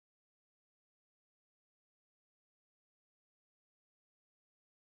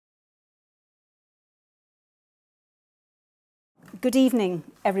Good evening,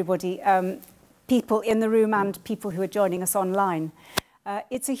 everybody, people in the room and people who are joining us online.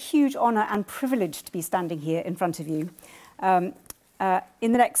 It's a huge honour and privilege to be standing here in front of you. In the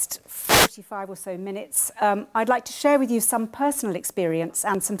next 45 or so minutes, I'd like to share with you some personal experience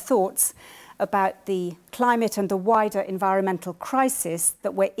and some thoughts about the climate and the wider environmental crisis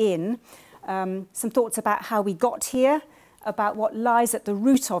that we're in, some thoughts about how we got here, about what lies at the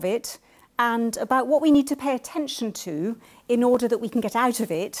root of it, and about what we need to pay attention to in order that we can get out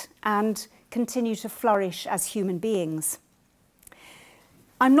of it and continue to flourish as human beings.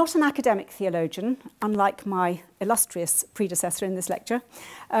 I'm not an academic theologian, unlike my illustrious predecessor in this lecture.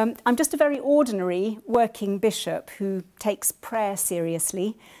 I'm just a very ordinary working bishop who takes prayer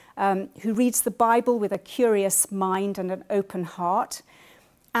seriously, who reads the Bible with a curious mind and an open heart.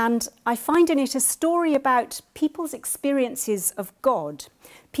 And I find in it a story about people's experiences of God,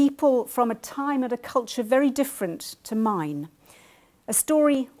 people from a time and a culture very different to mine. A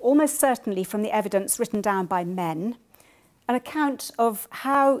story almost certainly from the evidence written down by men, an account of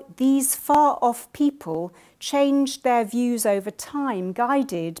how these far-off people changed their views over time,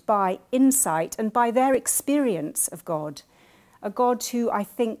 guided by insight and by their experience of God, a God who I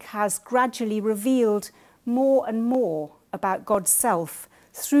think has gradually revealed more and more about God's self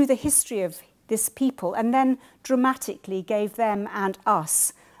through the history of this people, and then dramatically gave them and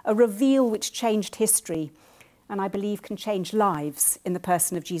us a reveal which changed history, and I believe can change lives in the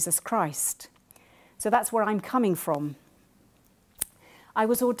person of Jesus Christ. So that's where I'm coming from. I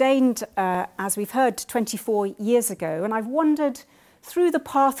was ordained, as we've heard, 24 years ago, and I've wandered through the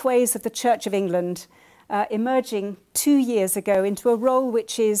pathways of the Church of England, emerging 2 years ago into a role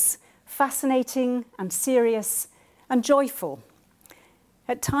which is fascinating and serious and joyful.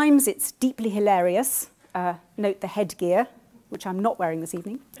 At times it's deeply hilarious, note the headgear, which I'm not wearing this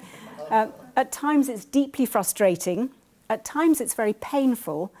evening. At times it's deeply frustrating, at times it's very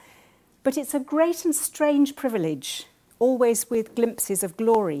painful, but it's a great and strange privilege, always with glimpses of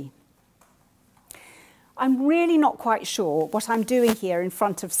glory. I'm really not quite sure what I'm doing here in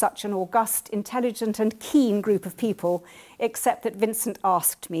front of such an august, intelligent and keen group of people, except that Vincent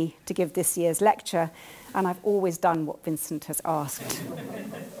asked me to give this year's lecture, and I've always done what Vincent has asked.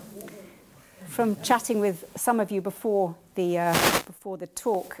 From chatting with some of you before the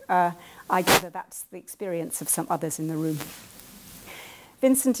talk, I gather that's the experience of some others in the room.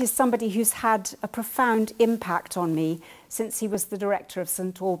 Vincent is somebody who's had a profound impact on me since he was the director of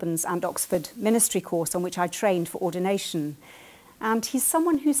St Albans and Oxford ministry course on which I trained for ordination. And he's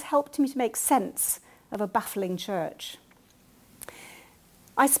someone who's helped me to make sense of a baffling church.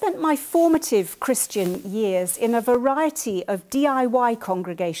 I spent my formative Christian years in a variety of DIY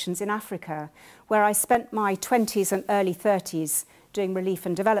congregations in Africa, where I spent my 20s and early 30s doing relief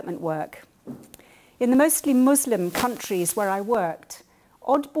and development work. In the mostly Muslim countries where I worked,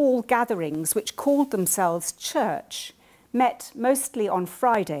 oddball gatherings which called themselves church met mostly on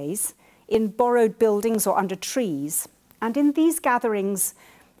Fridays in borrowed buildings or under trees. And in these gatherings,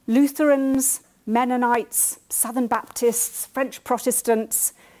 Lutherans, Mennonites, Southern Baptists, French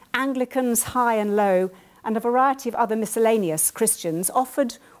Protestants, Anglicans high and low, and a variety of other miscellaneous Christians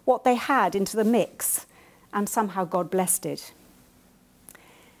offered what they had into the mix, and somehow God blessed it.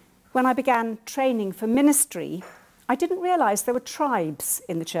 When I began training for ministry, I didn't realise there were tribes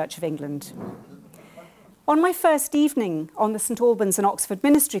in the Church of England. On my first evening on the St Albans and Oxford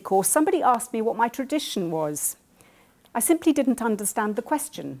ministry course, somebody asked me what my tradition was. I simply didn't understand the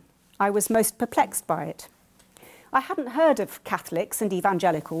question. I was most perplexed by it. I hadn't heard of Catholics and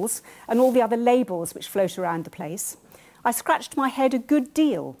evangelicals and all the other labels which float around the place. I scratched my head a good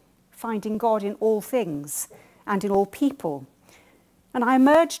deal, finding God in all things and in all people. And I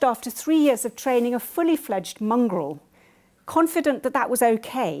emerged after 3 years of training a fully fledged mongrel, confident that that was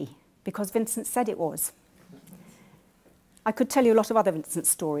okay, because Vincent said it was. I could tell you a lot of other Vincent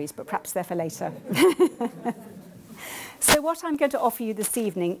stories, but perhaps they're for later. So what I'm going to offer you this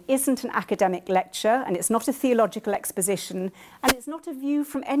evening isn't an academic lecture, and it's not a theological exposition, and it's not a view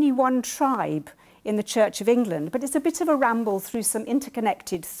from any one tribe in the Church of England, but it's a bit of a ramble through some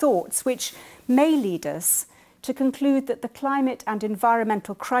interconnected thoughts which may lead us to conclude that the climate and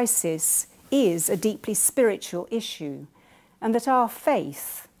environmental crisis is a deeply spiritual issue, and that our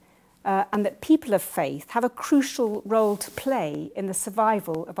faith and that people of faith have a crucial role to play in the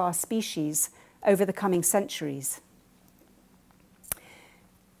survival of our species over the coming centuries.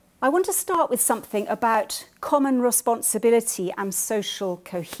 I want to start with something about common responsibility and social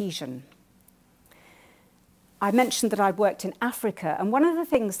cohesion. I mentioned that I'd worked in Africa, and one of the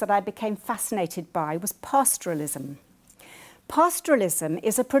things that I became fascinated by was pastoralism. Pastoralism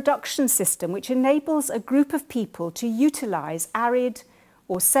is a production system which enables a group of people to utilise arid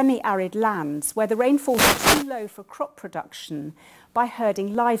or semi-arid lands where the rainfall is too low for crop production by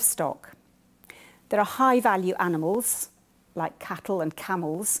herding livestock. There are high-value animals, like cattle and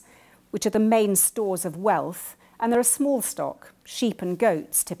camels, which are the main stores of wealth, and there are small stock, sheep and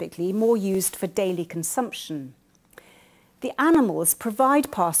goats typically, more used for daily consumption. The animals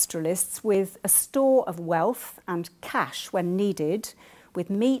provide pastoralists with a store of wealth and cash when needed, with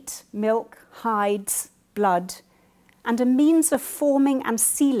meat, milk, hides, blood, and a means of forming and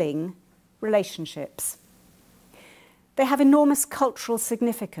sealing relationships. They have enormous cultural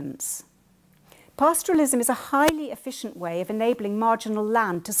significance. Pastoralism is a highly efficient way of enabling marginal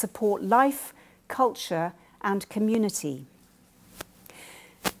land to support life, culture, and community.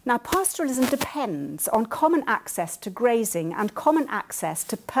 Now, pastoralism depends on common access to grazing and common access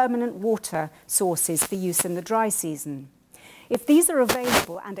to permanent water sources for use in the dry season. If these are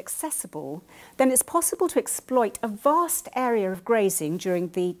available and accessible, then it's possible to exploit a vast area of grazing during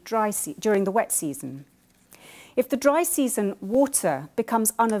the wet season. If the dry season water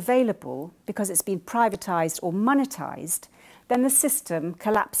becomes unavailable because it's been privatised or monetised, then the system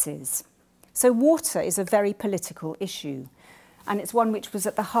collapses. So water is a very political issue, and it's one which was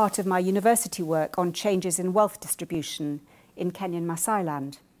at the heart of my university work on changes in wealth distribution in Kenyan Maasai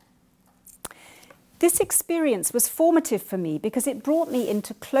land. This experience was formative for me because it brought me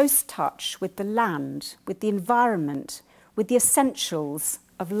into close touch with the land, with the environment, with the essentials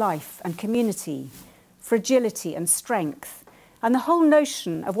of life and community, fragility and strength, and the whole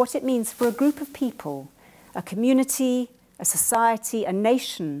notion of what it means for a group of people, a community, a society, a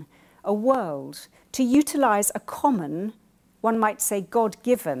nation, a world, to utilise a common, one might say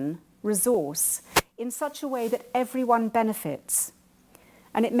God-given, resource in such a way that everyone benefits.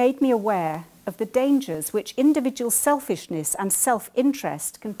 And it made me aware of the dangers which individual selfishness and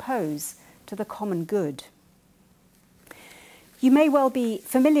self-interest can pose to the common good. You may well be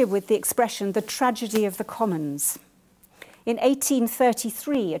familiar with the expression, the tragedy of the commons. In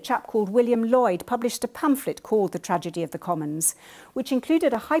 1833, a chap called William Lloyd published a pamphlet called The Tragedy of the Commons, which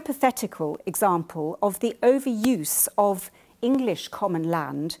included a hypothetical example of the overuse of English common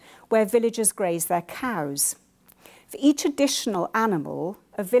land where villagers graze their cows. For each additional animal,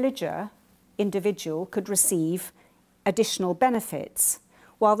 a villager, individual, could receive additional benefits,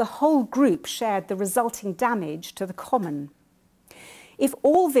 while the whole group shared the resulting damage to the common. If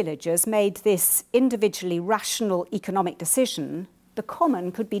all villagers made this individually rational economic decision, the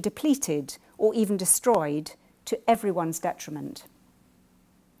common could be depleted or even destroyed to everyone's detriment.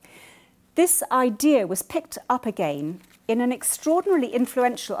 This idea was picked up again in an extraordinarily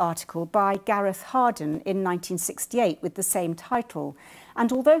influential article by Gareth Harden in 1968 with the same title.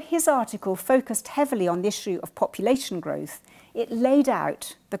 And although his article focused heavily on the issue of population growth, it laid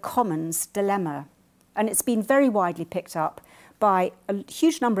out the commons dilemma. And it's been very widely picked up by a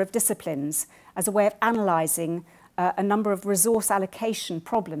huge number of disciplines as a way of analysing a number of resource allocation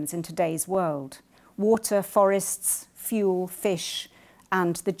problems in today's world. Water, forests, fuel, fish,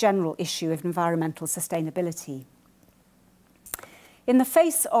 and the general issue of environmental sustainability. In the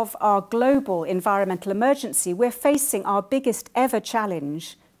face of our global environmental emergency, we're facing our biggest ever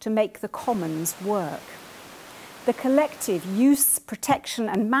challenge to make the commons work. The collective use, protection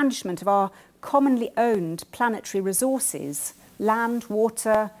and management of our commonly owned planetary resources, land,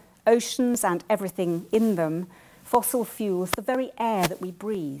 water, oceans and everything in them, fossil fuels, the very air that we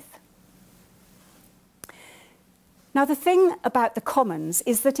breathe. Now, the thing about the commons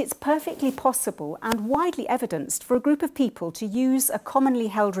is that it's perfectly possible and widely evidenced for a group of people to use a commonly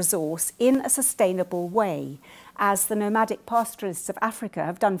held resource in a sustainable way, as the nomadic pastoralists of Africa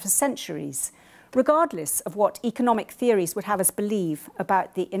have done for centuries, regardless of what economic theories would have us believe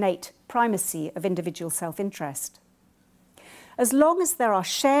about the innate primacy of individual self-interest. As long as there are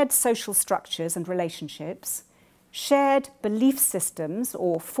shared social structures and relationships, shared belief systems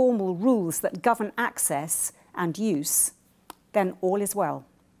or formal rules that govern access and use, then all is well.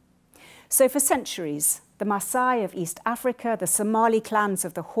 So for centuries, the Maasai of East Africa, the Somali clans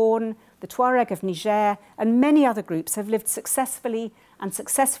of the Horn, the Tuareg of Niger, and many other groups have lived successfully and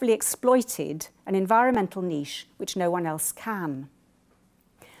successfully exploited an environmental niche which no one else can.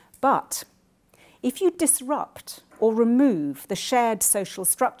 But if you disrupt or remove the shared social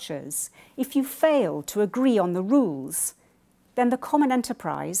structures, if you fail to agree on the rules, then the common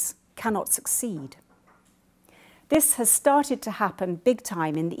enterprise cannot succeed. This has started to happen big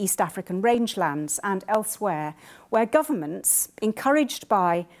time in the East African rangelands and elsewhere, where governments, encouraged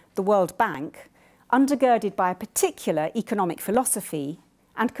by the World Bank, undergirded by a particular economic philosophy,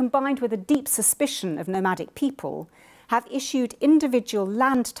 and combined with a deep suspicion of nomadic people, have issued individual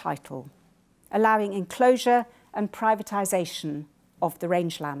land title, allowing enclosure and privatisation of the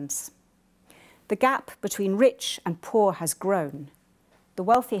rangelands. The gap between rich and poor has grown. The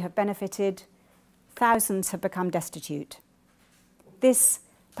wealthy have benefited, thousands have become destitute. This,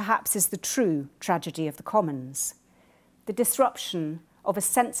 perhaps, is the true tragedy of the commons, the disruption of a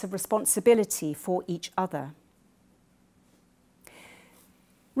sense of responsibility for each other.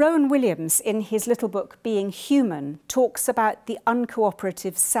 Rowan Williams, in his little book Being Human, talks about the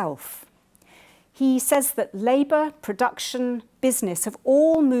uncooperative self. He says that labour, production, business have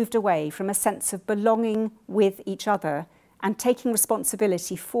all moved away from a sense of belonging with each other and taking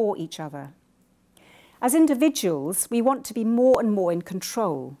responsibility for each other. As individuals, we want to be more and more in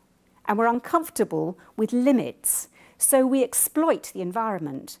control, and we're uncomfortable with limits, so we exploit the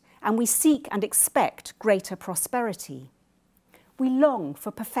environment and we seek and expect greater prosperity. We long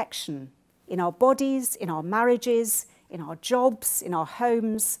for perfection in our bodies, in our marriages, in our jobs, in our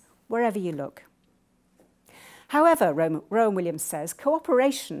homes, wherever you look. However, Rowan Williams says,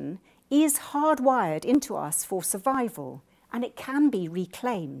 cooperation is hardwired into us for survival, and it can be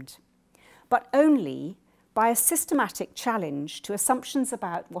reclaimed, but only by a systematic challenge to assumptions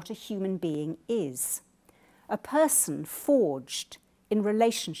about what a human being is, a person forged in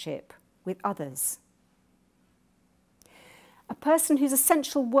relationship with others. A person whose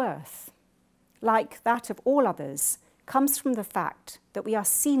essential worth, like that of all others, comes from the fact that we are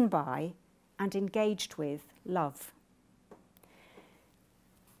seen by and engaged with love.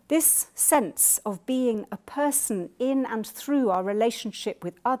 This sense of being a person in and through our relationship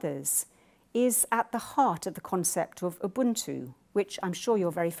with others is at the heart of the concept of Ubuntu, which I'm sure you're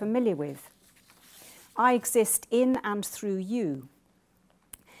very familiar with. I exist in and through you.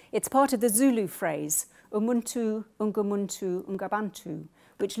 It's part of the Zulu phrase, Umuntu, Ungumuntu, Ungabantu,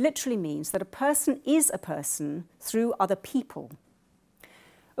 which literally means that a person is a person through other people.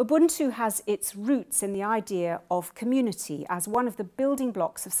 Ubuntu has its roots in the idea of community as one of the building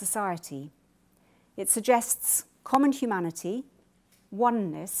blocks of society. It suggests common humanity,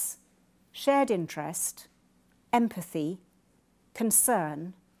 oneness, shared interest, empathy,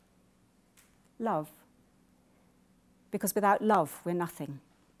 concern, love. Because without love, we're nothing.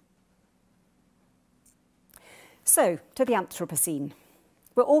 So, to the Anthropocene.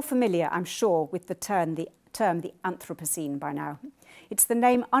 We're all familiar, I'm sure, with the term the Anthropocene by now. It's the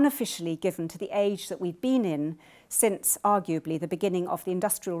name unofficially given to the age that we've been in since, arguably, the beginning of the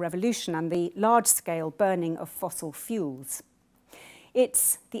Industrial Revolution and the large-scale burning of fossil fuels.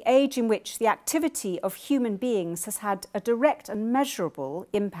 It's the age in which the activity of human beings has had a direct and measurable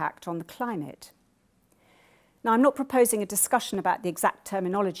impact on the climate. Now, I'm not proposing a discussion about the exact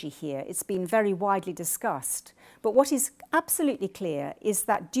terminology here. It's been very widely discussed. But what is absolutely clear is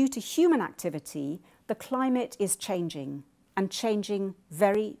that due to human activity, the climate is changing, and changing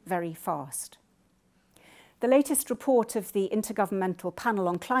very, very fast. The latest report of the Intergovernmental Panel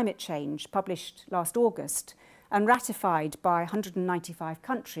on Climate Change, published last August and ratified by 195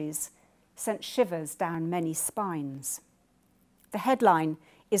 countries, sent shivers down many spines. The headline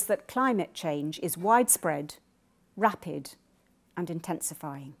is that climate change is widespread, rapid, and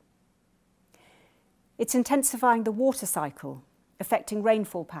intensifying. It's intensifying the water cycle, affecting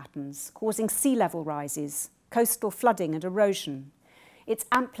rainfall patterns, causing sea level rises, coastal flooding and erosion. It's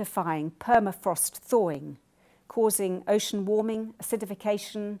amplifying permafrost thawing, causing ocean warming,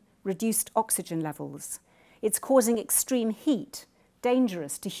 acidification, reduced oxygen levels. It's causing extreme heat,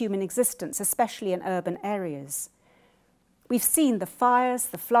 dangerous to human existence, especially in urban areas. We've seen the fires,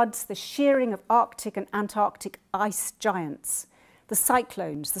 the floods, the shearing of Arctic and Antarctic ice giants, the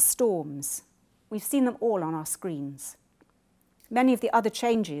cyclones, the storms. We've seen them all on our screens. Many of the other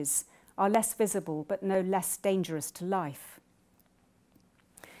changes are less visible but no less dangerous to life.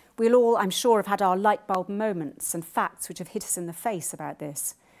 We'll all, I'm sure, have had our light bulb moments and facts which have hit us in the face about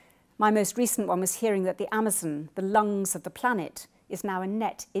this. My most recent one was hearing that the Amazon, the lungs of the planet, is now a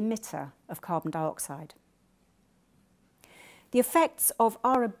net emitter of carbon dioxide. The effects of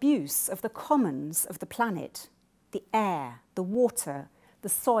our abuse of the commons of the planet, the air, the water, the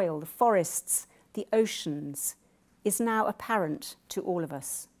soil, the forests, the oceans, is now apparent to all of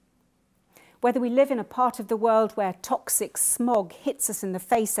us. Whether we live in a part of the world where toxic smog hits us in the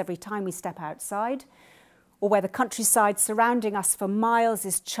face every time we step outside, or where the countryside surrounding us for miles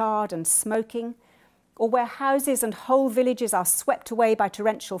is charred and smoking, or where houses and whole villages are swept away by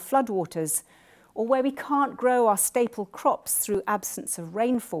torrential floodwaters, or where we can't grow our staple crops through absence of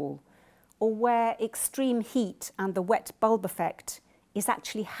rainfall, or where extreme heat and the wet bulb effect is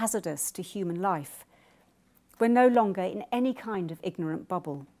actually hazardous to human life. We're no longer in any kind of ignorant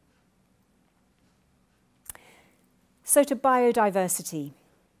bubble. So to biodiversity.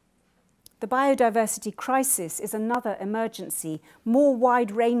 The biodiversity crisis is another emergency, more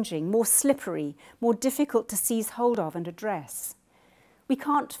wide-ranging, more slippery, more difficult to seize hold of and address. We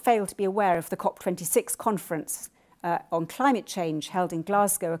can't fail to be aware of the COP26 conference on climate change held in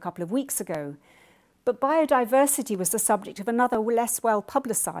Glasgow a couple of weeks ago, but biodiversity was the subject of another less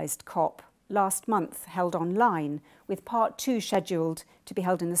well-publicised COP last month, held online, with part 2 scheduled to be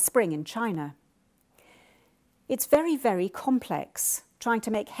held in the spring in China. It's very, very complex trying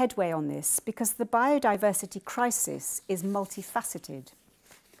to make headway on this because the biodiversity crisis is multifaceted.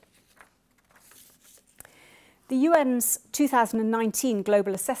 The UN's 2019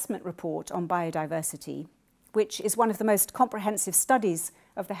 Global Assessment Report on Biodiversity, which is one of the most comprehensive studies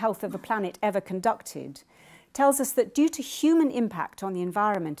of the health of the planet ever conducted, tells us that due to human impact on the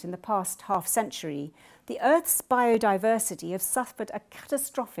environment in the past half-century, the Earth's biodiversity has suffered a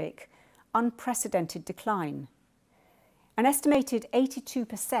catastrophic, unprecedented decline. An estimated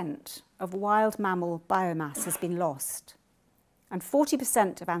 82% of wild mammal biomass has been lost, and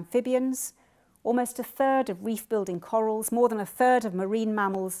 40% of amphibians, almost a third of reef-building corals, more than a third of marine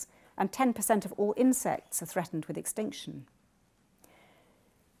mammals, and 10% of all insects are threatened with extinction.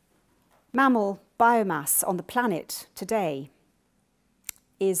 Mammal biomass on the planet today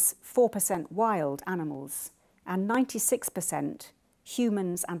is 4% wild animals and 96%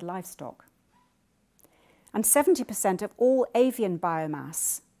 humans and livestock. And 70% of all avian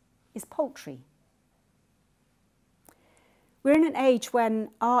biomass is poultry. We're in an age when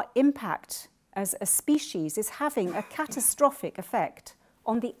our impact as a species is having a catastrophic effect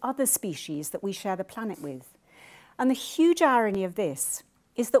on the other species that we share the planet with. And the huge irony of this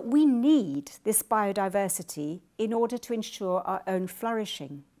is that we need this biodiversity in order to ensure our own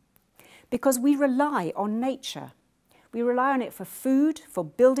flourishing, because we rely on nature. We rely on it for food, for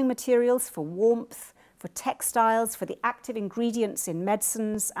building materials, for warmth, for textiles, for the active ingredients in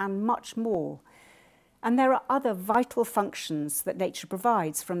medicines, and much more. And there are other vital functions that nature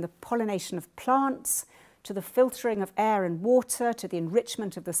provides, from the pollination of plants, to the filtering of air and water, to the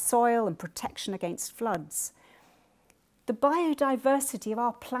enrichment of the soil and protection against floods. The biodiversity of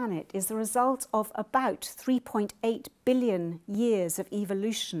our planet is the result of about 3.8 billion years of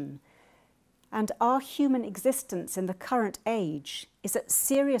evolution, and our human existence in the current age is at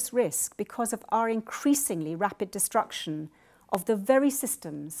serious risk because of our increasingly rapid destruction of the very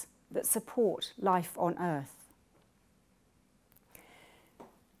systems that support life on Earth.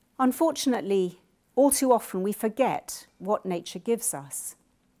 Unfortunately, all too often we forget what nature gives us.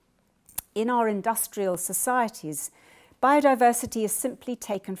 In our industrial societies, biodiversity is simply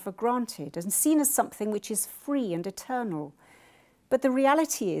taken for granted and seen as something which is free and eternal. But the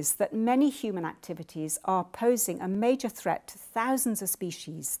reality is that many human activities are posing a major threat to thousands of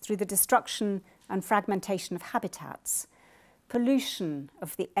species through the destruction and fragmentation of habitats, pollution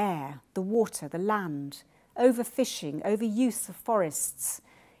of the air, the water, the land, overfishing, overuse of forests,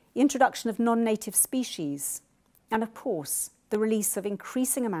 the introduction of non-native species, and of course, the release of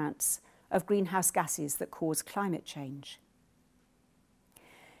increasing amounts of greenhouse gases that cause climate change.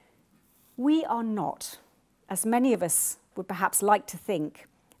 We are not, as many of us would perhaps like to think,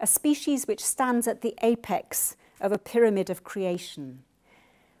 a species which stands at the apex of a pyramid of creation.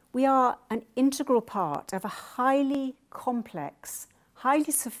 We are an integral part of a highly complex,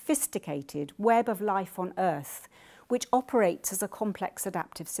 highly sophisticated web of life on Earth, which operates as a complex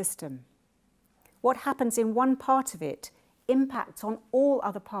adaptive system. What happens in one part of it impacts on all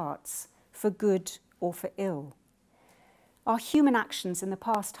other parts, for good or for ill. Our human actions in the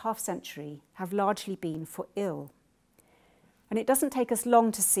past half-century have largely been for ill. And it doesn't take us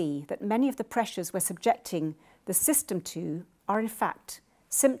long to see that many of the pressures we're subjecting the system to are in fact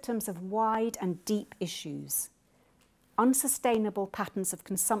symptoms of wide and deep issues: unsustainable patterns of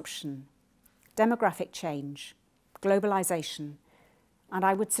consumption, demographic change, globalization, and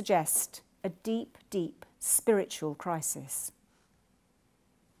I would suggest a deep, deep spiritual crisis.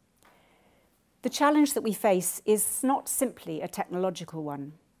 The challenge that we face is not simply a technological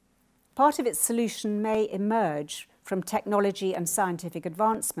one. Part of its solution may emerge from technology and scientific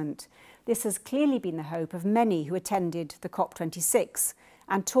advancement. This has clearly been the hope of many who attended the COP26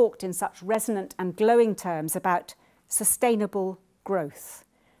 and talked in such resonant and glowing terms about sustainable growth,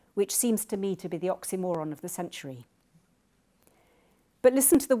 which seems to me to be the oxymoron of the century. But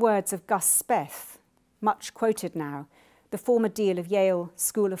listen to the words of Gus Speth, much quoted now, the former dean of Yale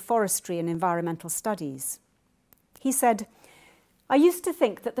School of Forestry and Environmental Studies. He said, "I used to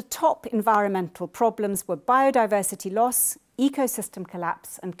think that the top environmental problems were biodiversity loss, ecosystem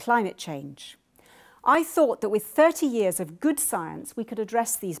collapse, and climate change. I thought that with 30 years of good science, we could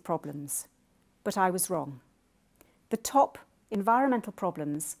address these problems, but I was wrong. The top environmental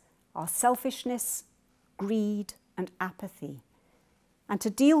problems are selfishness, greed, and apathy. And to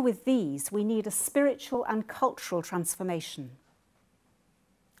deal with these, we need a spiritual and cultural transformation.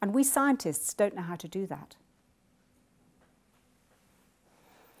 And we scientists don't know how to do that.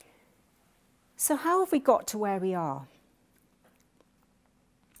 So how have we got to where we are?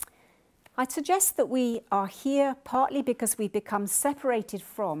 I'd suggest that we are here partly because we've become separated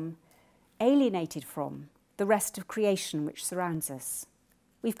from, alienated from, the rest of creation which surrounds us.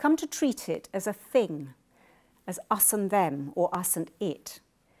 We've come to treat it as a thing, as us and them, or us and it.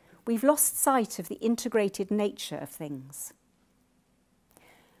 We've lost sight of the integrated nature of things.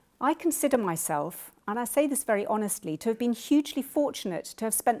 I consider myself, and I say this very honestly, to have been hugely fortunate to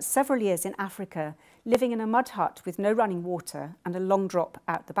have spent several years in Africa living in a mud hut with no running water and a long drop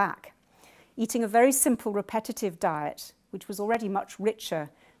out the back, eating a very simple, repetitive diet, which was already much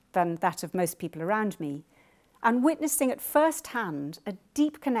richer than that of most people around me, and witnessing at first hand a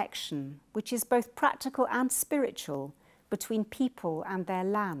deep connection, which is both practical and spiritual, between people and their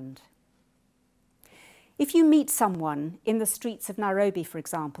land. If you meet someone in the streets of Nairobi, for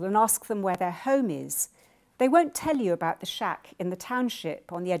example, and ask them where their home is, they won't tell you about the shack in the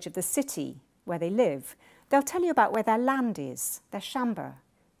township on the edge of the city where they live. They'll tell you about where their land is, their shamba,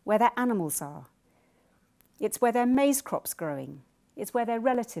 where their animals are. It's where their maize crop's growing. It's where their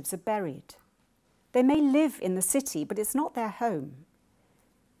relatives are buried. They may live in the city, but it's not their home.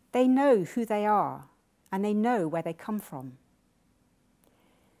 They know who they are, and they know where they come from.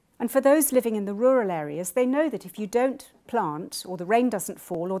 And for those living in the rural areas, they know that if you don't plant, or the rain doesn't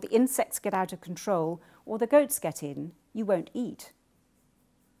fall, or the insects get out of control, or the goats get in, you won't eat.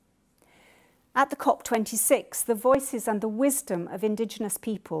 At the COP26, the voices and the wisdom of Indigenous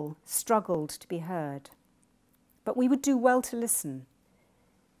people struggled to be heard. But we would do well to listen.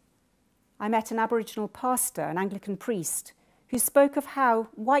 I met an Aboriginal pastor, an Anglican priest, who spoke of how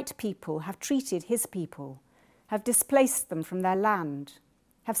white people have treated his people, have displaced them from their land,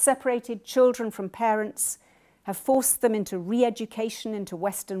 have separated children from parents, have forced them into re-education into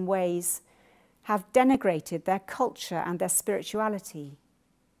Western ways, have denigrated their culture and their spirituality,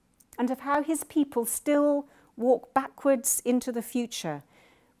 and of how his people still walk backwards into the future,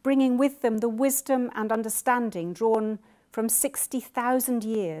 bringing with them the wisdom and understanding drawn from 60,000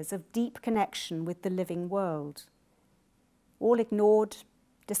 years of deep connection with the living world, all ignored,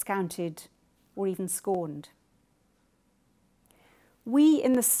 discounted, or even scorned. We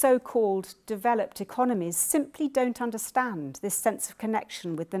in the so-called developed economies simply don't understand this sense of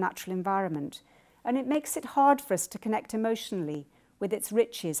connection with the natural environment, and it makes it hard for us to connect emotionally with its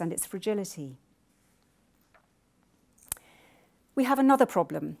riches and its fragility. We have another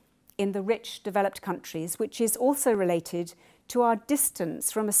problem in the rich developed countries, which is also related to our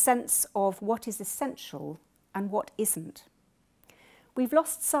distance from a sense of what is essential and what isn't. We've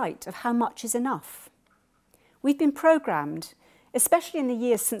lost sight of how much is enough. We've been programmed, especially in the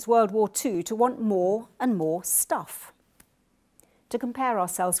years since World War II, to want more and more stuff, to compare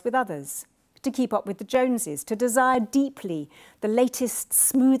ourselves with others, to keep up with the Joneses, to desire deeply the latest,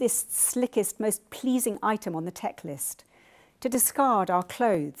 smoothest, slickest, most pleasing item on the tech list, to discard our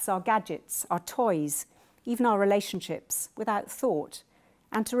clothes, our gadgets, our toys, even our relationships without thought,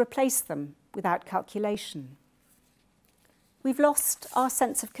 and to replace them without calculation. We've lost our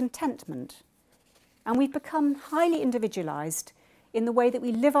sense of contentment, and we've become highly individualised in the way that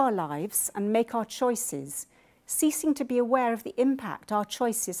we live our lives and make our choices, ceasing to be aware of the impact our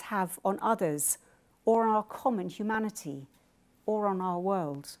choices have on others, or on our common humanity, or on our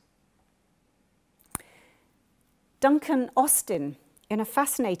world. Duncan Austin, in a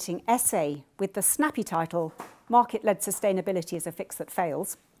fascinating essay with the snappy title, Market-Led Sustainability is a Fix That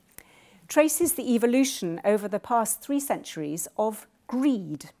Fails, traces the evolution over the past 3 centuries of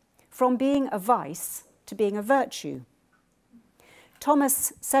greed, from being a vice to being a virtue.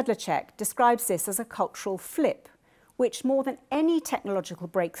 Thomas Sedlacek describes this as a cultural flip, which more than any technological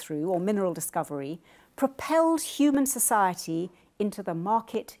breakthrough or mineral discovery propelled human society into the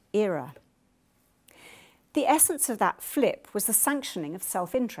market era. The essence of that flip was the sanctioning of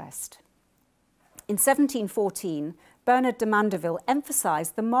self-interest. In 1714, Bernard de Mandeville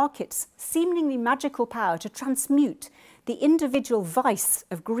emphasised the market's seemingly magical power to transmute the individual vice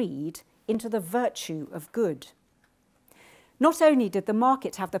of greed into the virtue of good. Not only did the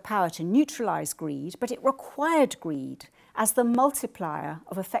market have the power to neutralise greed, but it required greed as the multiplier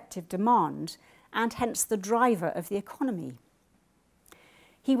of effective demand and hence the driver of the economy.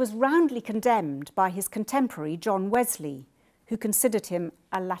 He was roundly condemned by his contemporary John Wesley, who considered him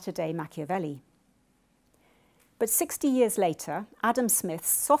a latter-day Machiavelli. But 60 years later, Adam Smith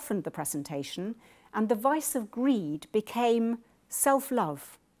softened the presentation and the vice of greed became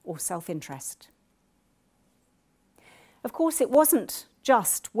self-love or self-interest. Of course, it wasn't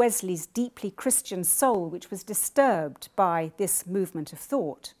just Wesley's deeply Christian soul which was disturbed by this movement of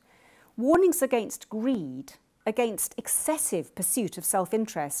thought. Warnings against greed, against excessive pursuit of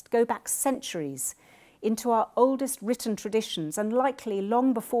self-interest, go back centuries into our oldest written traditions and likely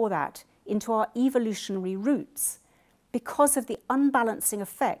long before that into our evolutionary roots because of the unbalancing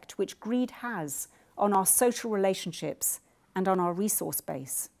effect which greed has on our social relationships and on our resource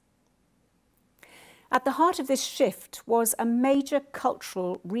base. At the heart of this shift was a major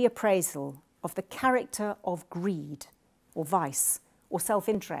cultural reappraisal of the character of greed, or vice, or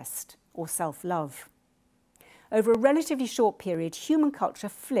self-interest, or self-love. Over a relatively short period, human culture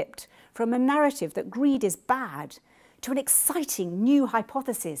flipped from a narrative that greed is bad to an exciting new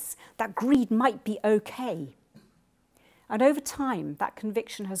hypothesis that greed might be okay. And over time, that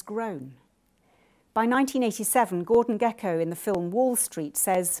conviction has grown. By 1987, Gordon Gekko in the film Wall Street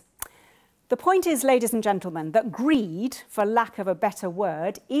says, "The point is, ladies and gentlemen, that greed, for lack of a better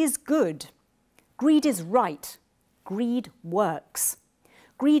word, is good. Greed is right. Greed works.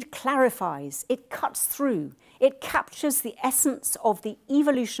 Greed clarifies, it cuts through, it captures the essence of the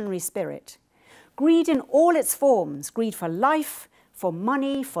evolutionary spirit. Greed in all its forms, greed for life, for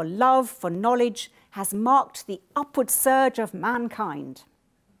money, for love, for knowledge, has marked the upward surge of mankind."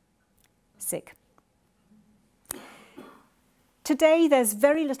 Sick. Today, there's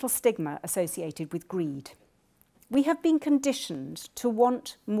very little stigma associated with greed. We have been conditioned to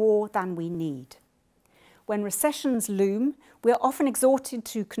want more than we need. When recessions loom, we are often exhorted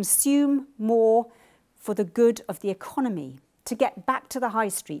to consume more for the good of the economy, to get back to the high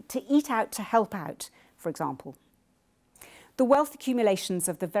street, to eat out, to help out, for example. The wealth accumulations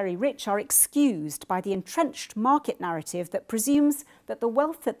of the very rich are excused by the entrenched market narrative that presumes that the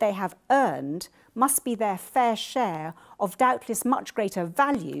wealth that they have earned must be their fair share of doubtless much greater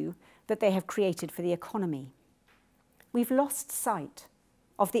value that they have created for the economy. We've lost sight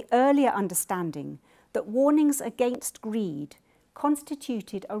of the earlier understanding that warnings against greed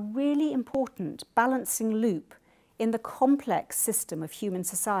constituted a really important balancing loop in the complex system of human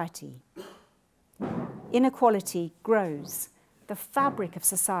society. Inequality grows, the fabric of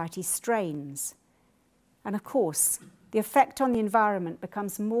society strains, and of course, the effect on the environment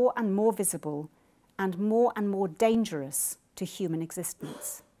becomes more and more visible and more dangerous to human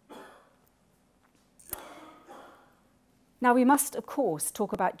existence. Now, we must, of course,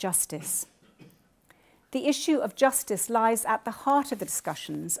 talk about justice. The issue of justice lies at the heart of the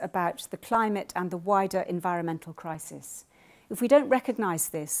discussions about the climate and the wider environmental crisis. If we don't recognise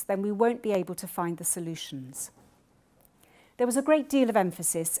this, then we won't be able to find the solutions. There was a great deal of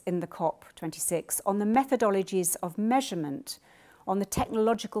emphasis in the COP26 on the methodologies of measurement, on the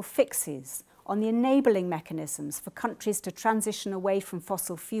technological fixes, on the enabling mechanisms for countries to transition away from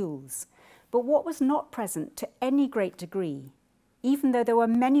fossil fuels. But what was not present to any great degree, even though there were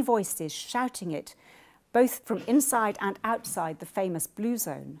many voices shouting it, both from inside and outside the famous blue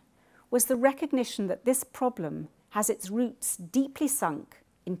zone, was the recognition that this problem has its roots deeply sunk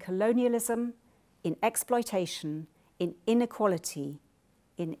in colonialism, in exploitation, in inequality,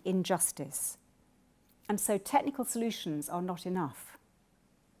 in injustice. And so technical solutions are not enough.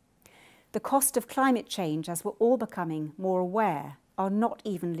 The cost of climate change, as we're all becoming more aware, are not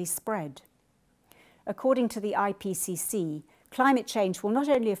evenly spread. According to the IPCC, climate change will not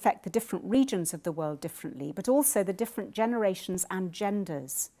only affect the different regions of the world differently, but also the different generations and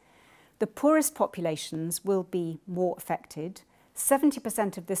genders. The poorest populations will be more affected.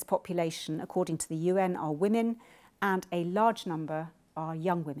 70% of this population, according to the UN, are women, and a large number are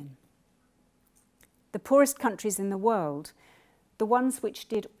young women. The poorest countries in the world, the ones which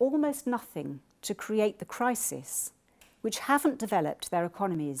did almost nothing to create the crisis, which haven't developed their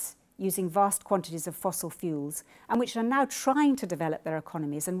economies using vast quantities of fossil fuels, and which are now trying to develop their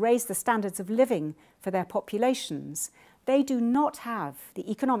economies and raise the standards of living for their populations, they do not have the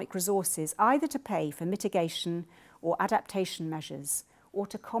economic resources either to pay for mitigation or adaptation measures or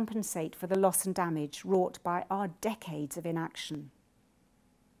to compensate for the loss and damage wrought by our decades of inaction.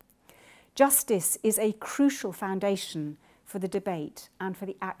 Justice is a crucial foundation for the debate and for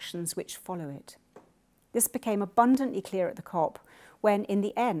the actions which follow it. This became abundantly clear at the COP when, in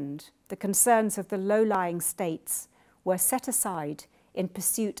the end, the concerns of the low-lying states were set aside in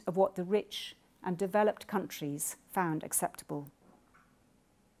pursuit of what the rich and developed countries found acceptable.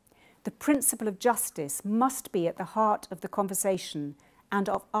 The principle of justice must be at the heart of the conversation and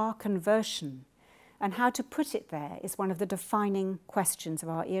of our conversion, and how to put it there is one of the defining questions of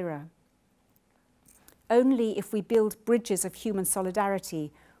our era. Only if we build bridges of human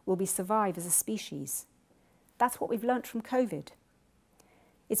solidarity will we survive as a species? That's what we've learnt from COVID.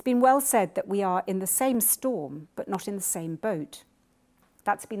 It's been well said that we are in the same storm, but not in the same boat.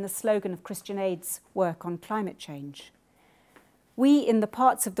 That's been the slogan of Christian Aid's work on climate change. We, in the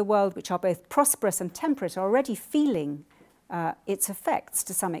parts of the world which are both prosperous and temperate, are already feeling its effects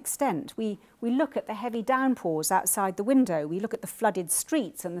to some extent. We look at the heavy downpours outside the window. We look at the flooded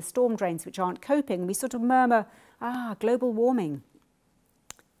streets and the storm drains which aren't coping. And we sort of murmur, global warming.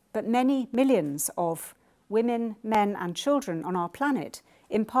 But many millions of women, men and children on our planet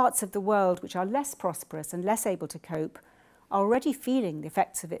in parts of the world which are less prosperous and less able to cope are already feeling the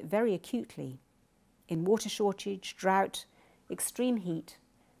effects of it very acutely in water shortage, drought, extreme heat,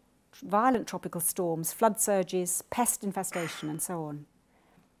 violent tropical storms, flood surges, pest infestation and so on.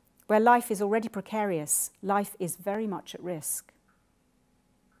 Where life is already precarious, life is very much at risk.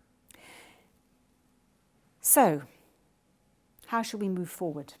 So, how shall we move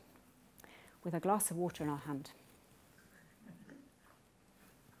forward? With a glass of water in our hand.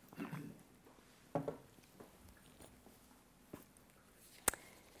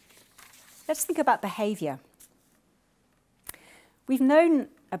 Let's think about behaviour. We've known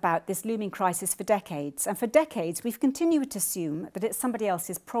about this looming crisis for decades, and for decades we've continued to assume that it's somebody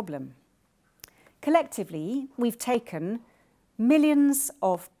else's problem. Collectively, we've taken millions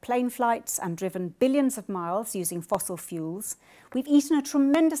of plane flights and driven billions of miles using fossil fuels. We've eaten a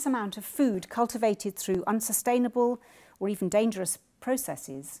tremendous amount of food cultivated through unsustainable or even dangerous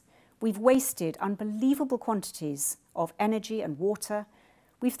processes. We've wasted unbelievable quantities of energy and water.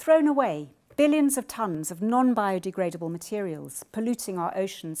 We've thrown away billions of tons of non-biodegradable materials, polluting our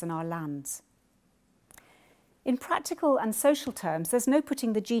oceans and our lands. In practical and social terms, there's no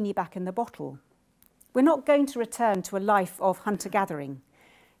putting the genie back in the bottle. We're not going to return to a life of hunter-gathering,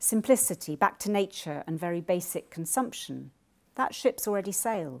 simplicity, back to nature and very basic consumption. That ship's already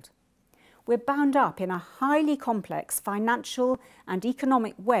sailed. We're bound up in a highly complex financial and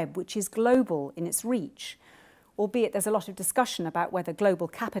economic web which is global in its reach, albeit there's a lot of discussion about whether global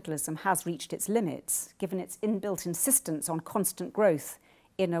capitalism has reached its limits, given its inbuilt insistence on constant growth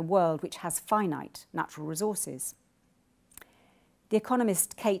in a world which has finite natural resources. The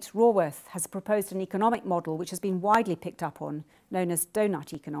economist Kate Raworth has proposed an economic model which has been widely picked up on, known as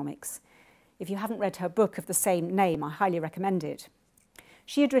donut economics. If you haven't read her book of the same name, I highly recommend it.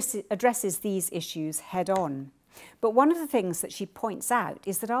 She addresses these issues head on. But one of the things that she points out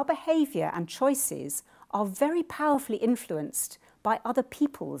is that our behaviour and choices are very powerfully influenced by other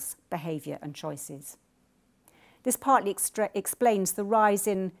people's behaviour and choices. This partly explains the rise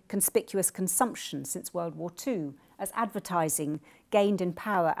in conspicuous consumption since World War II, as advertising gained in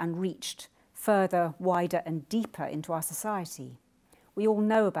power and reached further, wider and deeper into our society. We all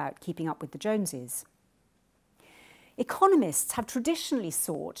know about keeping up with the Joneses. Economists have traditionally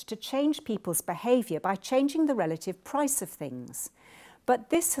sought to change people's behaviour by changing the relative price of things. But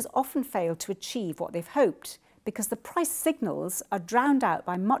this has often failed to achieve what they've hoped because the price signals are drowned out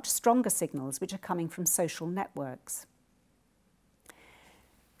by much stronger signals which are coming from social networks.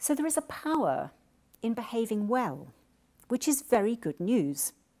 So there is a power in behaving well, which is very good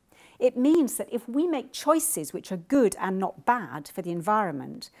news. It means that if we make choices which are good and not bad for the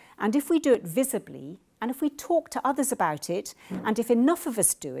environment, and if we do it visibly, and if we talk to others about it, and if enough of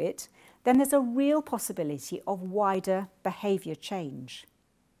us do it, then there's a real possibility of wider behaviour change.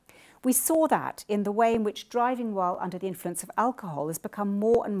 We saw that in the way in which driving while under the influence of alcohol has become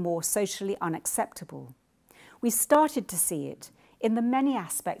more and more socially unacceptable. We started to see it in the many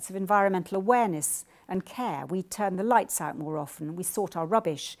aspects of environmental awareness and care. We turn the lights out more often, we sort our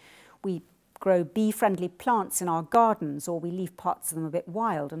rubbish, we grow bee-friendly plants in our gardens, or we leave parts of them a bit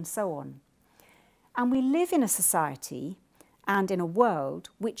wild, and so on. And we live in a society and in a world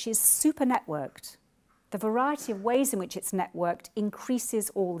which is super networked. The variety of ways in which it's networked increases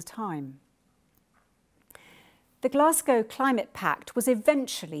all the time. The Glasgow Climate Pact was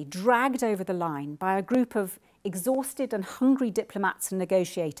eventually dragged over the line by a group of exhausted and hungry diplomats and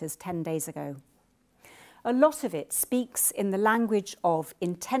negotiators 10 days ago. A lot of it speaks in the language of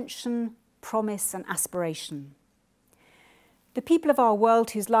intention, promise and aspiration. The people of our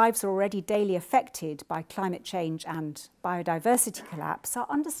world whose lives are already daily affected by climate change and biodiversity collapse are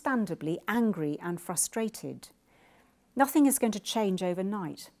understandably angry and frustrated. Nothing is going to change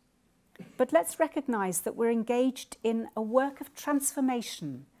overnight. But let's recognise that we're engaged in a work of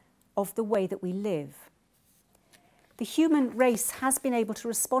transformation of the way that we live. The human race has been able to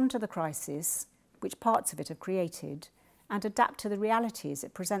respond to the crisis, which parts of it have created, and adapt to the realities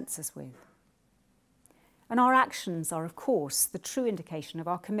it presents us with. And our actions are, of course, the true indication of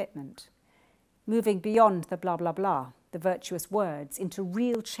our commitment, moving beyond the blah, blah, blah the virtuous words into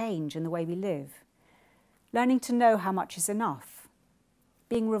real change in the way we live. Learning to know how much is enough.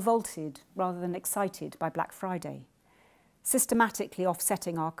 Being revolted rather than excited by Black Friday. Systematically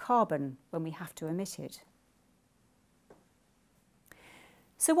offsetting our carbon when we have to emit it.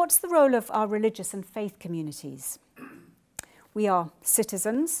 So what's the role of our religious and faith communities? We are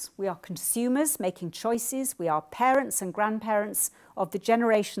citizens, we are consumers making choices, we are parents and grandparents of the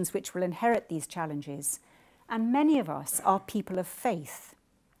generations which will inherit these challenges, and many of us are people of faith.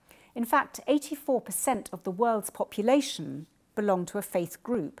 In fact, 84% of the world's population belong to a faith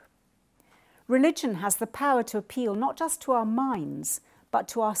group. Religion has the power to appeal not just to our minds, but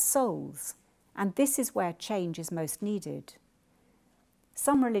to our souls, and this is where change is most needed.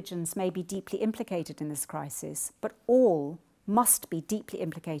 Some religions may be deeply implicated in this crisis, but all must be deeply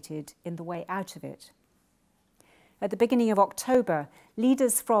implicated in the way out of it. At the beginning of October,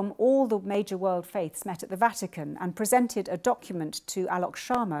 leaders from all the major world faiths met at the Vatican and presented a document to Alok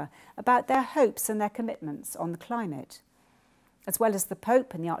Sharma about their hopes and their commitments on the climate. As well as the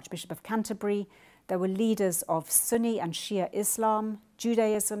Pope and the Archbishop of Canterbury, there were leaders of Sunni and Shia Islam,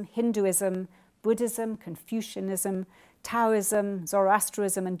 Judaism, Hinduism, Buddhism, Confucianism, Taoism,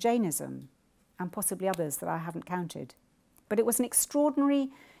 Zoroastrianism and Jainism, and possibly others that I haven't counted. But it was an extraordinary,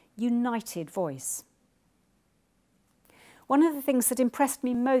 united voice. One of the things that impressed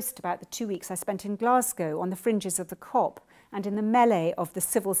me most about the 2 weeks I spent in Glasgow on the fringes of the COP and in the melee of the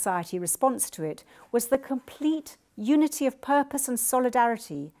civil society response to it was the complete unity of purpose and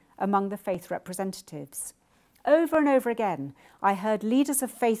solidarity among the faith representatives. Over and over again, I heard leaders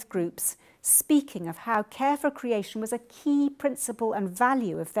of faith groups speaking of how care for creation was a key principle and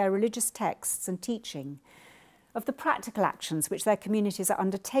value of their religious texts and teaching, of the practical actions which their communities are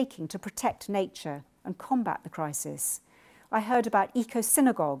undertaking to protect nature and combat the crisis. I heard about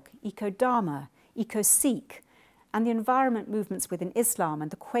eco-synagogue, eco-dharma, eco-Sikh, and the environment movements within Islam and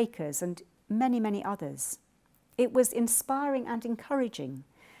the Quakers and many, many others. It was inspiring and encouraging.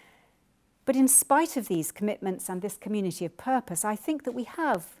 But in spite of these commitments and this community of purpose, I think that we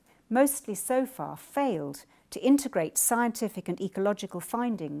have, mostly so far, failed to integrate scientific and ecological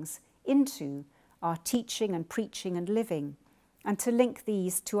findings into our teaching and preaching and living, and to link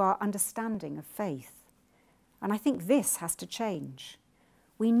these to our understanding of faith. And I think this has to change.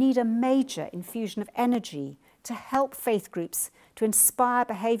 We need a major infusion of energy to help faith groups to inspire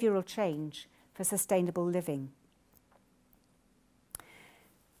behavioural change for sustainable living.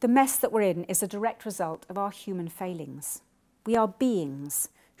 The mess that we're in is a direct result of our human failings. We are beings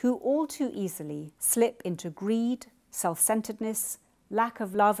who all too easily slip into greed, self-centeredness, lack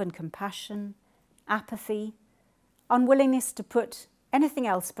of love and compassion, apathy, unwillingness to put anything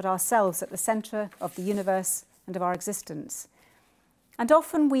else but ourselves at the centre of the universe and of our existence. And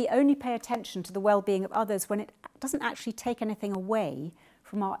often we only pay attention to the well-being of others when it doesn't actually take anything away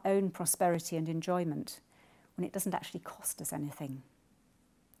from our own prosperity and enjoyment, when it doesn't actually cost us anything.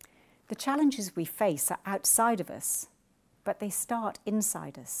 The challenges we face are outside of us, but they start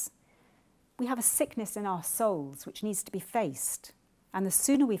inside us. We have a sickness in our souls which needs to be faced, and the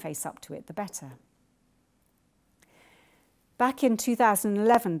sooner we face up to it, the better. Back in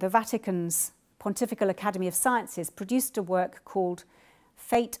 2011, the Vatican's Pontifical Academy of Sciences produced a work called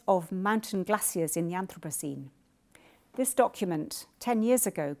Fate of Mountain Glaciers in the Anthropocene. This document, 10 years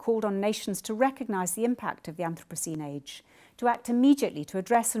ago, called on nations to recognise the impact of the Anthropocene age, to act immediately to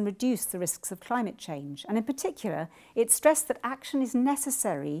address and reduce the risks of climate change. And in particular, it stressed that action is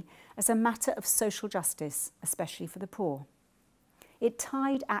necessary as a matter of social justice, especially for the poor. It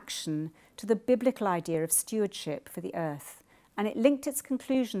tied action to the biblical idea of stewardship for the earth, and it linked its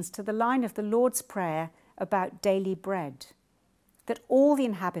conclusions to the line of the Lord's Prayer about daily bread, that all the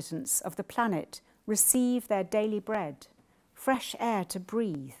inhabitants of the planet receive their daily bread, fresh air to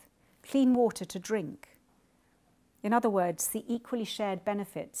breathe, clean water to drink. In other words, the equally shared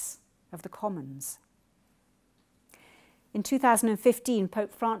benefits of the commons. In 2015,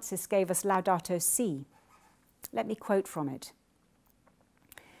 Pope Francis gave us Laudato Si. Let me quote from it.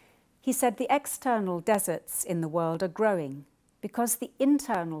 He said, "The external deserts in the world are growing because the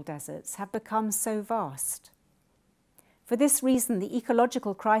internal deserts have become so vast. For this reason, the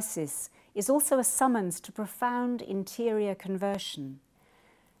ecological crisis is also a summons to profound interior conversion.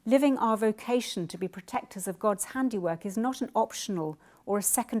 Living our vocation to be protectors of God's handiwork is not an optional or a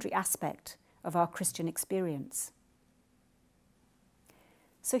secondary aspect of our Christian experience."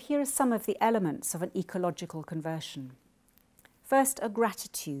 So here are some of the elements of an ecological conversion. First, a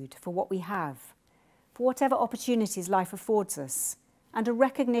gratitude for what we have, for whatever opportunities life affords us, and a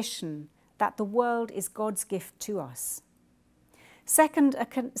recognition that the world is God's gift to us. Second,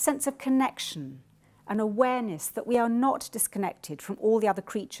 a sense of connection, an awareness that we are not disconnected from all the other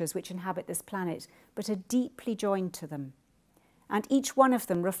creatures which inhabit this planet, but are deeply joined to them. And each one of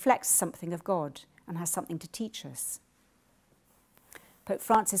them reflects something of God and has something to teach us. Pope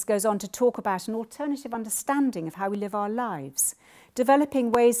Francis goes on to talk about an alternative understanding of how we live our lives,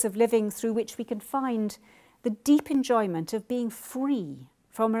 developing ways of living through which we can find the deep enjoyment of being free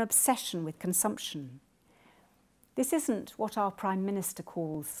from an obsession with consumption. This isn't what our Prime Minister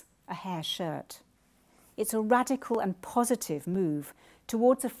calls a hair shirt. It's a radical and positive move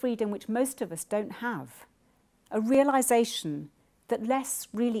towards a freedom which most of us don't have, a realisation that less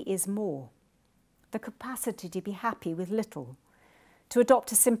really is more, the capacity to be happy with little, to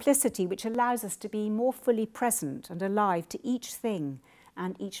adopt a simplicity which allows us to be more fully present and alive to each thing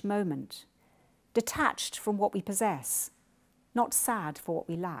and each moment, detached from what we possess, not sad for what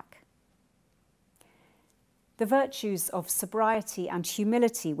we lack. The virtues of sobriety and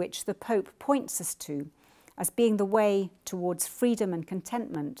humility which the Pope points us to as being the way towards freedom and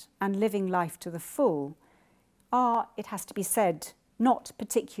contentment and living life to the full are, it has to be said, not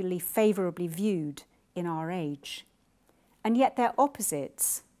particularly favourably viewed in our age. And yet their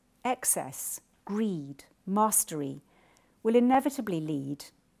opposites, excess, greed, mastery, will inevitably lead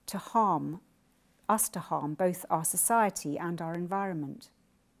to harm both our society and our environment.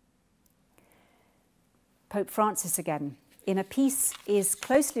 Pope Francis again, in a piece, is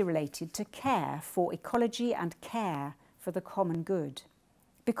closely related to care for ecology and care for the common good.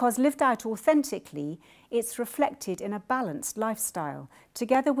 Because lived out authentically, it's reflected in a balanced lifestyle,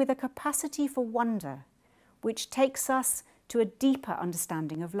 together with a capacity for wonder, which takes us to a deeper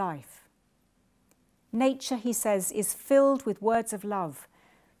understanding of life. Nature, he says, is filled with words of love,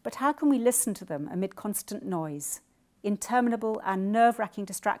 but how can we listen to them amid constant noise, interminable and nerve-wracking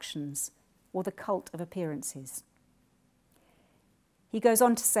distractions, or the cult of appearances? He goes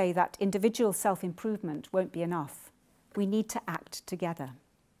on to say that individual self-improvement won't be enough. We need to act together.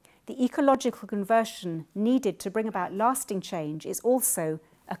 The ecological conversion needed to bring about lasting change is also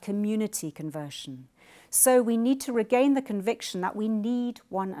a community conversion. So we need to regain the conviction that we need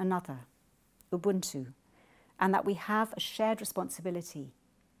one another, Ubuntu, and that we have a shared responsibility,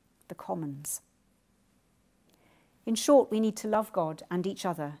 the commons. In short, we need to love God and each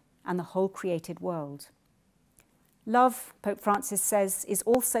other and the whole created world. Love, Pope Francis says, is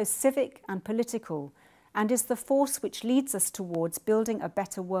also civic and political and is the force which leads us towards building a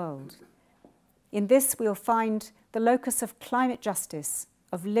better world. In this, we'll find the locus of climate justice,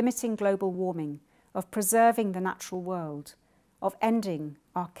 of limiting global warming, of preserving the natural world, of ending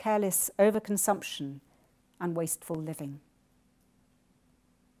our careless overconsumption and wasteful living.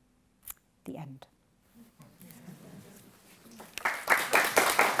 The end.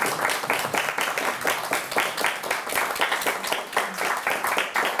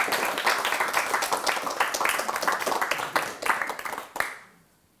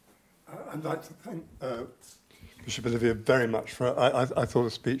 I'd like to thank Bishop Olivia very much for, I thought,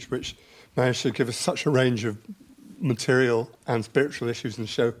 a speech which managed to give us such a range of material and spiritual issues and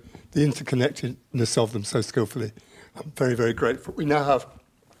show the interconnectedness of them so skillfully. I'm very, very grateful. We now have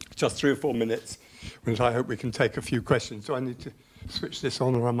just 3 or 4 minutes, which I hope we can take a few questions. Do I need to switch this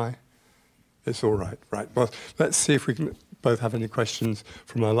on, or am I? It's all right. Right. Well, let's see if we can both have any questions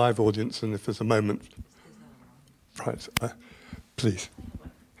from our live audience, and if there's a moment. Right. Please.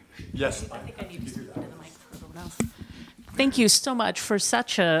 Yes. I think I need to put in the mic for everyone else. Thank you so much for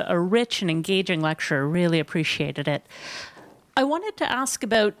such a rich and engaging lecture. Really appreciated it. I wanted to ask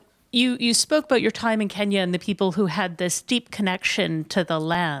about, you spoke about your time in Kenya and the people who had this deep connection to the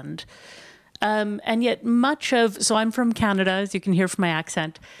land. And yet so I'm from Canada, as you can hear from my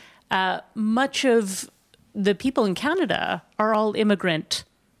accent. Much of the people in Canada are all immigrant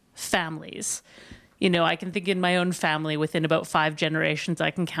families. You know, I can think in my own family, within about 5 generations,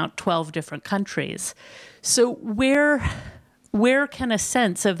 I can count 12 different countries. So where can a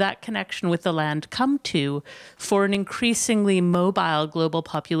sense of that connection with the land come to for an increasingly mobile global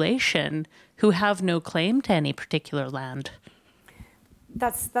population who have no claim to any particular land?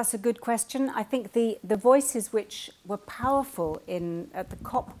 That's a good question. I think the voices which were powerful at the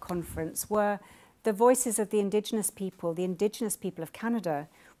COP conference were the voices of the Indigenous people. The Indigenous people of Canada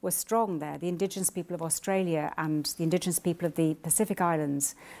were strong there, the Indigenous people of Australia and the Indigenous people of the Pacific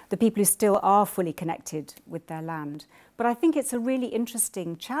Islands, the people who still are fully connected with their land. But I think it's a really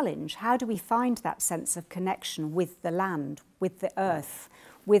interesting challenge. How do we find that sense of connection with the land, with the earth,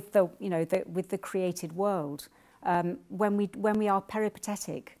 with with the created world, when we are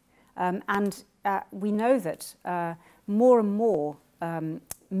peripatetic? We know that more and more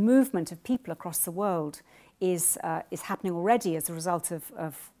movement of people across the world is happening already as a result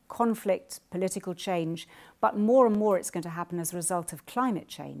of conflict, political change, but more and more it's going to happen as a result of climate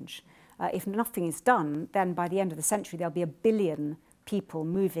change. If nothing is done, then by the end of the century there'll be 1 billion people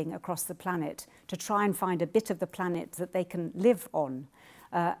moving across the planet to try and find a bit of the planet that they can live on.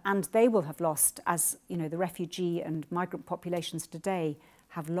 And they will have lost, as you know, the refugee and migrant populations today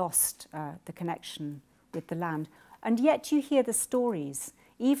have lost the connection with the land. And yet you hear the stories,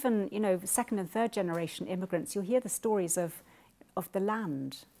 even, you know, second and third generation immigrants, you'll hear the stories of the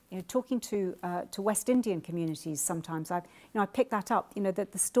land. You know, talking to West Indian communities sometimes, I pick that up. You know,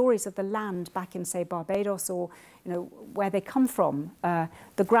 that the stories of the land back in, say, Barbados, or you know, where they come from,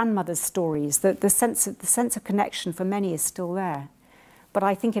 the grandmothers' stories, the sense of connection for many is still there. But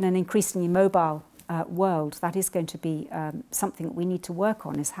I think in an increasingly mobile world, that is going to be something that we need to work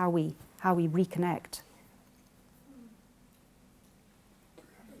on, is how we reconnect.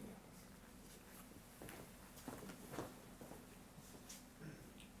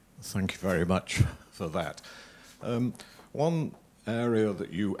 Thank you very much for that. One area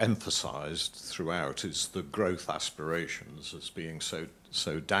that you emphasised throughout is the growth aspirations as being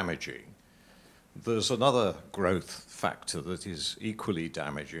so damaging. There's another growth factor that is equally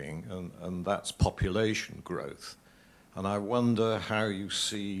damaging, and that's population growth. And I wonder how you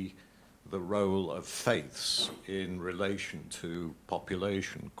see the role of faiths in relation to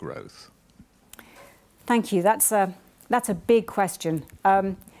population growth. Thank you. That's a big question.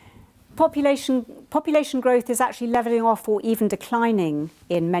 Population growth is actually levelling off or even declining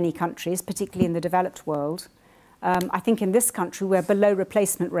in many countries, particularly in the developed world. I think in this country we're below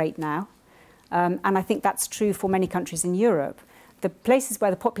replacement rate now, and I think that's true for many countries in Europe. The places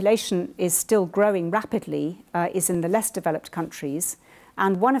where the population is still growing rapidly is in the less developed countries,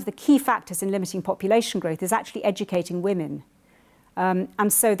 and one of the key factors in limiting population growth is actually educating women.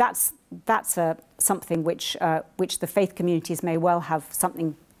 And so that's something which the faith communities may well have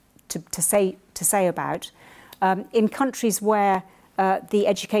something to say about. In countries where the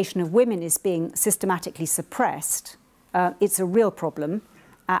education of women is being systematically suppressed, it's a real problem,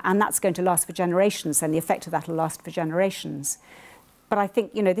 and that's going to last for generations, and the effect of that will last for generations. But I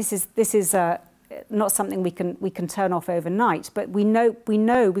think, you know, this is not something we can turn off overnight. But we know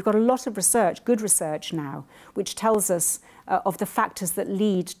we've got a lot of research, good research now, which tells us of the factors that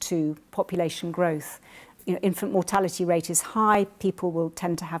lead to population growth. You know, infant mortality rate is high. People will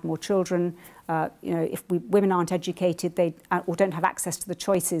tend to have more children. You know, if women aren't educated, or don't have access to the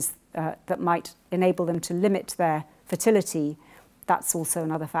choices that might enable them to limit their fertility, that's also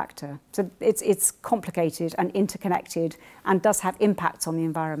another factor. So it's complicated and interconnected, and does have impacts on the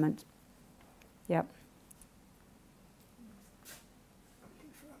environment. Yep.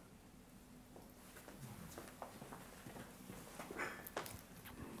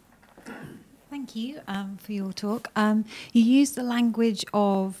 Thank you for your talk. You used the language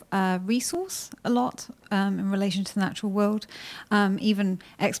of resource a lot in relation to the natural world, even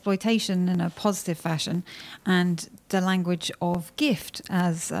exploitation in a positive fashion, and the language of gift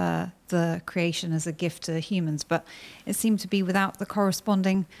as the creation as a gift to humans. But it seemed to be without the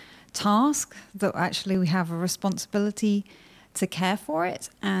corresponding task that actually we have a responsibility to care for it.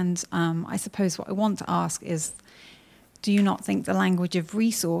 And I suppose what I want to ask is, do you not think the language of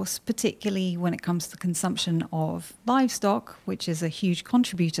resource, particularly when it comes to consumption of livestock, which is a huge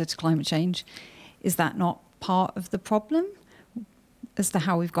contributor to climate change, is that not part of the problem as to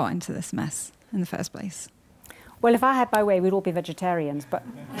how we've got into this mess in the first place? Well, if I had my way, we'd all be vegetarians, but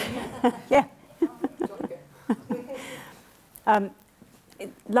yeah.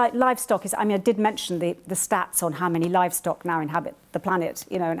 Livestock is, I mean, I did mention the stats on how many livestock now inhabit the planet,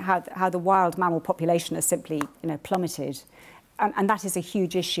 you know, and how the wild mammal population has simply, you know, plummeted. And that is a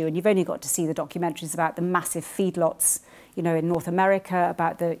huge issue. And you've only got to see the documentaries about the massive feedlots, you know, in North America,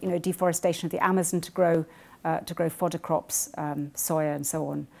 about the, you know, deforestation of the Amazon to grow fodder crops, soya and so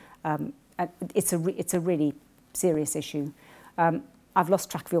on. It's a really serious issue. I've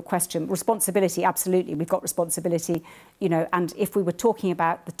lost track of your question. Responsibility, absolutely. We've got responsibility, you know, and if we were talking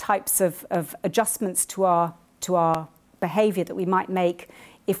about the types of adjustments to our behaviour that we might make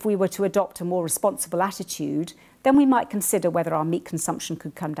if we were to adopt a more responsible attitude, then we might consider whether our meat consumption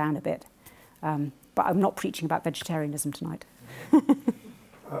could come down a bit. But I'm not preaching about vegetarianism tonight.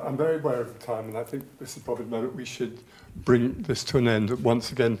 I'm very aware of the time, and I think this is probably the moment we should bring this to an end.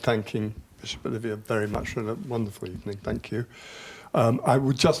 Once again, thanking Bishop Olivia very much for a wonderful evening. Thank you. I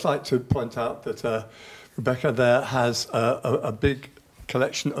would just like to point out that Rebecca there has a big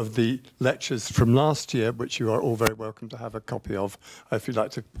collection of the lectures from last year, which you are all very welcome to have a copy of. If you'd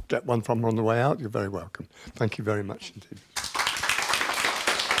like to get one from her on the way out, you're very welcome. Thank you very much indeed.